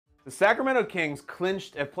The Sacramento Kings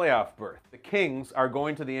clinched a playoff berth. The Kings are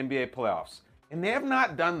going to the NBA playoffs, and they have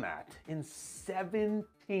not done that in 17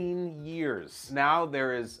 years. Now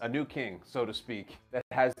there is a new king, so to speak, that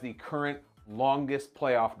has the current longest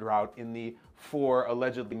playoff drought in the 4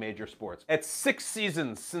 allegedly major sports. At 6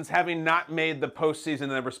 seasons since having not made the postseason in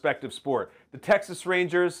their respective sport. The Texas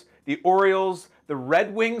Rangers, the Orioles, the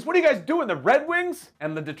Red Wings. What are you guys doing? The Red Wings?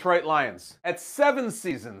 And the Detroit Lions. At 7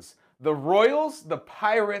 seasons, the Royals, the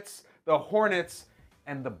Pirates, the Hornets,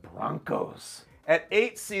 and the Broncos. At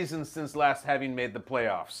 8 seasons since last having made the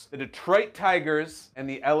playoffs, the Detroit Tigers and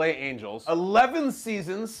the LA Angels. 11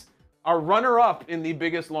 seasons, our runner-up in the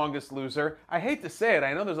biggest, longest loser. I hate to say it,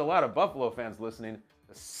 I know there's a lot of Buffalo fans listening.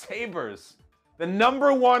 The Sabres. The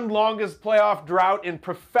 #1 longest playoff drought in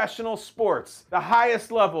professional sports. The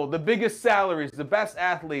highest level, the biggest salaries, the best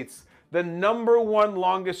athletes. The #1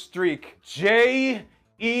 longest streak. Jets.